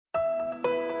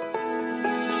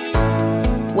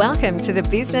Welcome to the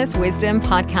Business Wisdom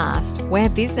Podcast, where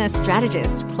business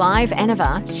strategist Clive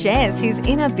Enever shares his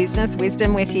inner business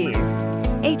wisdom with you.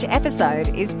 Each episode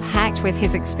is packed with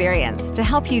his experience to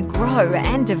help you grow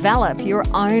and develop your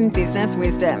own business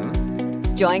wisdom.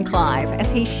 Join Clive as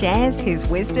he shares his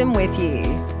wisdom with you.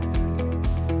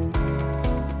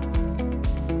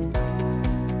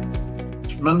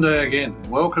 Monday again.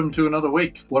 Welcome to another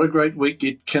week. What a great week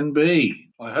it can be.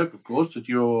 I hope, of course, that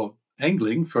you're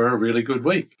angling for a really good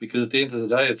week, because at the end of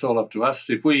the day, it's all up to us.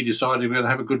 If we decide we're going to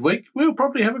have a good week, we'll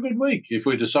probably have a good week. If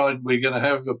we decide we're going to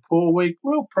have a poor week,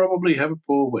 we'll probably have a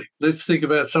poor week. Let's think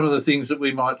about some of the things that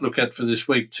we might look at for this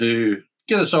week to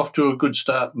get us off to a good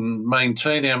start and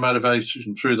maintain our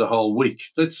motivation through the whole week.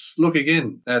 Let's look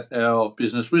again at our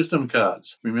business wisdom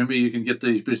cards. Remember, you can get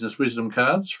these business wisdom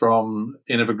cards from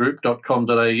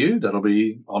enevergroup.com.au. That'll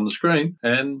be on the screen.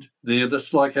 And they're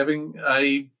just like having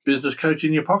a business coach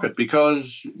in your pocket,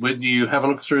 because when you have a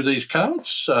look through these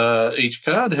cards, each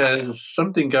card has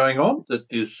something going on that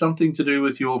is something to do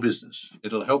with your business.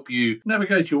 It'll help you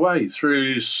navigate your way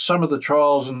through some of the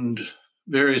trials and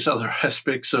various other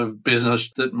aspects of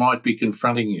business that might be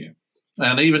confronting you.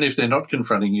 And even if they're not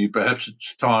confronting you, perhaps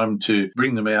it's time to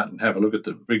bring them out and have a look at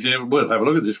them. For example, we'll have a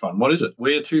look at this one. What is it?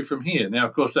 Where to from here? Now,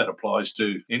 of course, that applies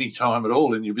to any time at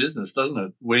all in your business, doesn't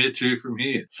it? Where to from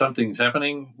here? Something's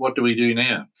happening. What do we do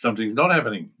now? Something's not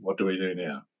happening. What do we do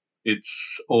now?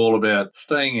 It's all about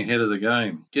staying ahead of the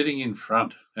game, getting in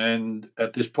front. And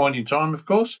at this point in time, of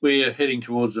course, we're heading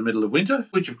towards the middle of winter,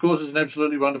 which, of course, is an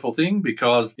absolutely wonderful thing,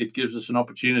 because it gives us an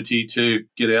opportunity to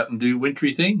get out and do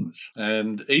wintry things.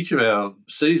 And each of our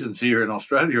seasons here in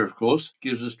Australia, of course,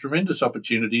 gives us tremendous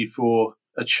opportunity for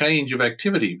a change of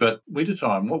activity. But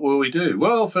wintertime, what will we do?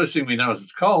 Well, first thing we know is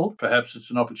it's cold. Perhaps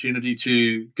it's an opportunity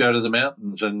to go to the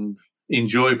mountains and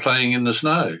enjoy playing in the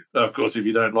snow. Of course, if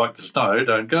you don't like the snow,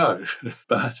 don't go.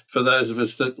 But for those of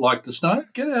us that like the snow,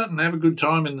 get out and have a good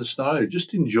time in the snow.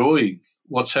 Just enjoy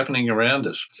what's happening around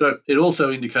us. So it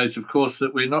also indicates, of course,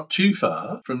 that we're not too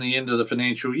far from the end of the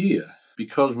financial year.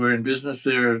 Because we're in business,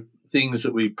 there are things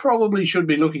that we probably should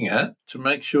be looking at to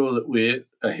make sure that we're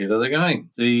ahead of the game.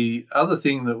 The other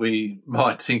thing that we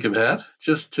might think about,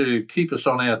 just to keep us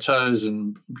on our toes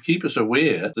and keep us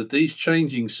aware that these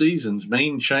changing seasons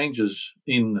mean changes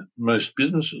in most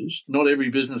businesses. Not every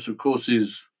business, of course,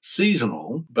 is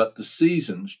seasonal, but the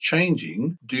seasons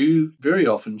changing do very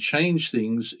often change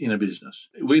things in a business.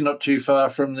 We're not too far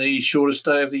from the shortest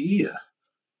day of the year.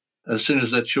 As soon as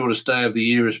that shortest day of the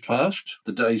year is passed,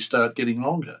 the days start getting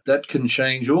longer. That can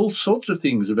change all sorts of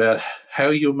things about how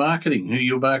you're marketing, who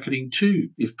you're marketing to.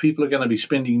 If people are going to be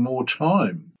spending more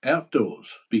time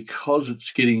outdoors because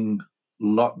it's getting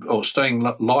staying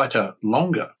lighter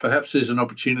longer, perhaps there's an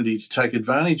opportunity to take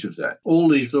advantage of that. All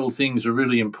these little things are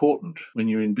really important when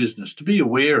you're in business to be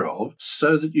aware of,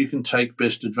 so that you can take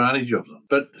best advantage of them.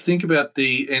 But think about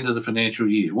the end of the financial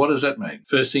year. What does that mean?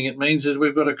 First thing it means is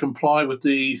we've got to comply with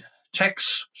the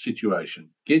tax situation.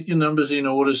 Get your numbers in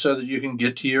order so that you can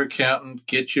get to your accountant,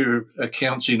 get your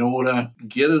accounts in order,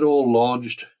 get it all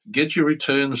lodged, get your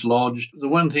returns lodged. The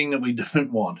one thing that we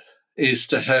don't want is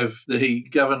to have the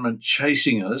government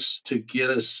chasing us to get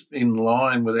us in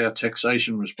line with our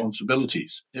taxation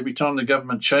responsibilities. Every time the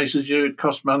government chases you, it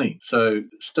costs money. So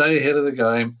stay ahead of the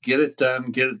game, get it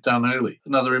done early.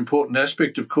 Another important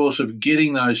aspect, of course, of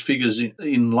getting those figures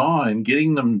in line,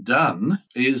 getting them done,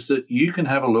 is that you can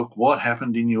have a look what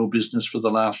happened in your business for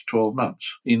the last 12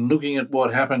 months. In looking at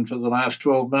what happened for the last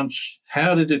 12 months,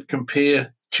 how did it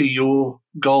compare to your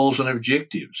goals and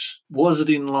objectives? Was it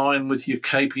in line with your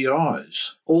KPIs?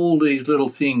 All these little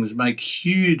things make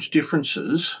huge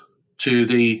differences to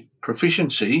the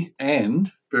proficiency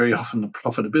and very often the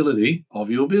profitability of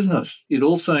your business. It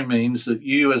also means that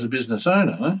you, as a business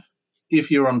owner,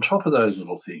 if you're on top of those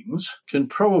little things, can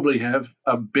probably have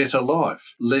a better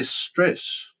life, less stress,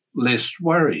 less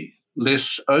worry,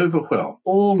 less overwhelm.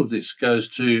 All of this goes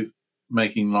to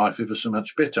making life ever so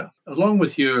much better. Along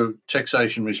with your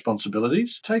taxation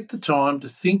responsibilities, take the time to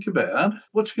think about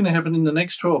what's going to happen in the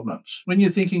next 12 months. When you're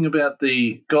thinking about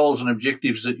the goals and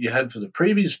objectives that you had for the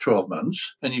previous 12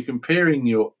 months, and you're comparing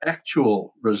your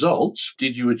actual results,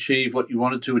 did you achieve what you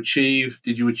wanted to achieve?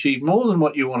 Did you achieve more than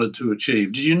what you wanted to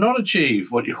achieve? Did you not achieve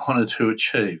what you wanted to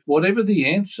achieve? Whatever the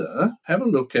answer, have a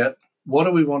look at what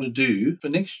do we want to do for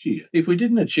next year? If we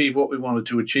didn't achieve what we wanted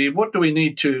to achieve, what do we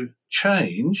need to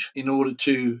change in order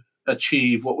to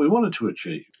achieve what we wanted to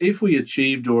achieve? If we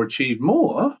achieved or achieved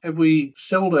more, have we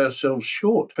sold ourselves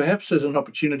short? Perhaps there's an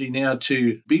opportunity now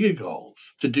to bigger goals,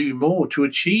 to do more, to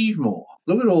achieve more.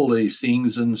 Look at all these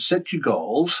things and set your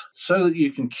goals so that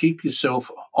you can keep yourself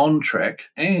on track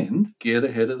and get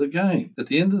ahead of the game. At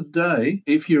the end of the day,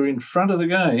 if you're in front of the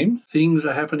game, things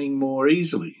are happening more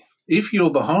easily. If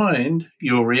you're behind,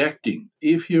 you're reacting.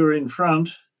 If you're in front,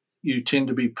 you tend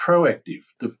to be proactive.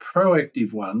 The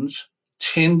proactive ones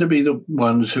tend to be the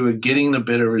ones who are getting the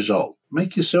better result.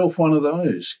 Make yourself one of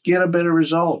those. Get a better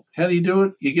result. How do you do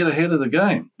it? You get ahead of the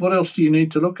game. What else do you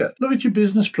need to look at? Look at your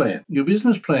business plan. Your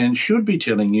business plan should be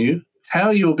telling you how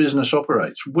your business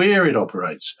operates, where it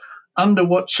operates, under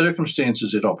what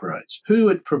circumstances it operates, who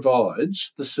it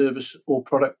provides the service or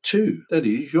product to. That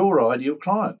is your ideal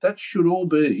client. That should all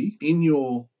be in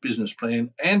your business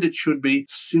plan, and it should be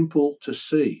simple to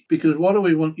see. Because what do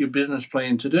we want your business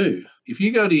plan to do? If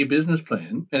you go to your business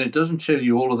plan and it doesn't tell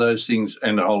you all of those things,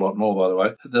 and a whole lot more, by the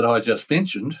way, that I just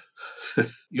mentioned,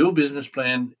 your business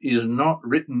plan is not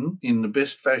written in the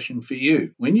best fashion for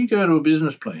you. When you go to a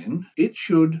business plan, it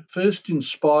should first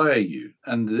inspire you,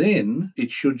 and then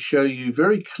it should show you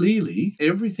very clearly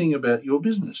everything about your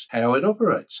business, how it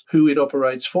operates, who it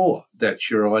operates for.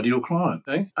 That's your ideal client.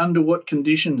 Okay? Under what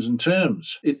conditions and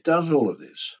terms. It does all of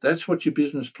this. That's what your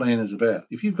business plan is about.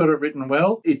 If you've got it written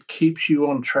well, it keeps you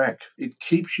on track. It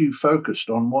keeps you focused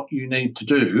on what you need to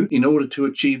do in order to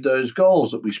achieve those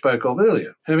goals that we spoke of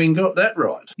earlier. Having got that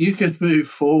right, you can move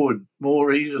forward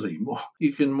more easily.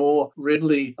 You can more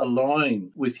readily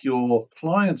align with your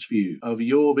client's view of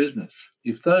your business.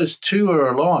 If those two are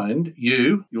aligned,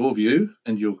 your view,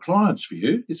 and your client's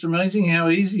view, it's amazing how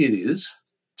easy it is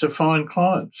to find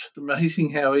clients. It's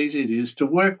amazing how easy it is to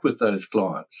work with those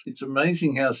clients. It's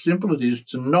amazing how simple it is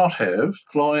to not have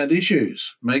client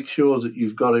issues. Make sure that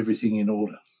you've got everything in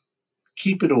order.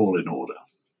 Keep it all in order.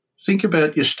 Think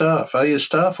about your staff. Are your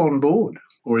staff on board?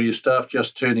 Or are your staff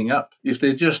just turning up? If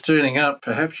they're just turning up,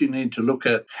 perhaps you need to look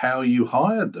at how you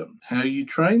hired them, how you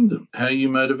trained them, how you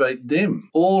motivate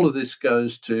them. All of this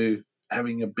goes to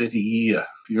having a better year.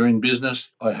 If you're in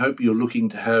business, I hope you're looking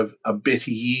to have a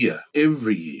better year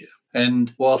every year.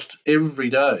 And whilst every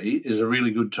day is a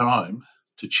really good time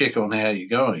to check on how you're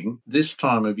going, this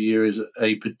time of year is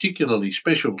a particularly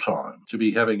special time to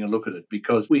be having a look at it,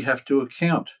 because we have to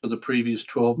account for the previous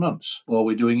 12 months while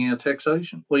we're doing our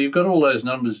taxation. Well, you've got all those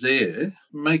numbers there.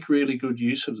 Make really good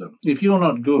use of them. If you're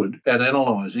not good at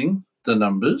analysing the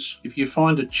numbers, if you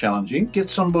find it challenging, get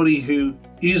somebody who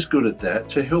is good at that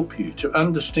to help you to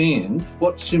understand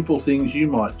what simple things you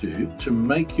might do to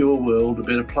make your world a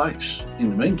better place.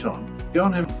 In the meantime, go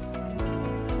and have...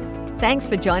 Thanks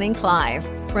for joining Clive.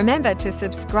 Remember to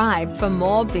subscribe for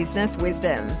more business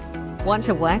wisdom. Want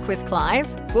to work with Clive?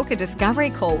 Book a discovery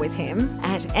call with him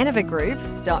at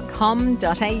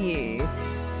enervagroup.com.au.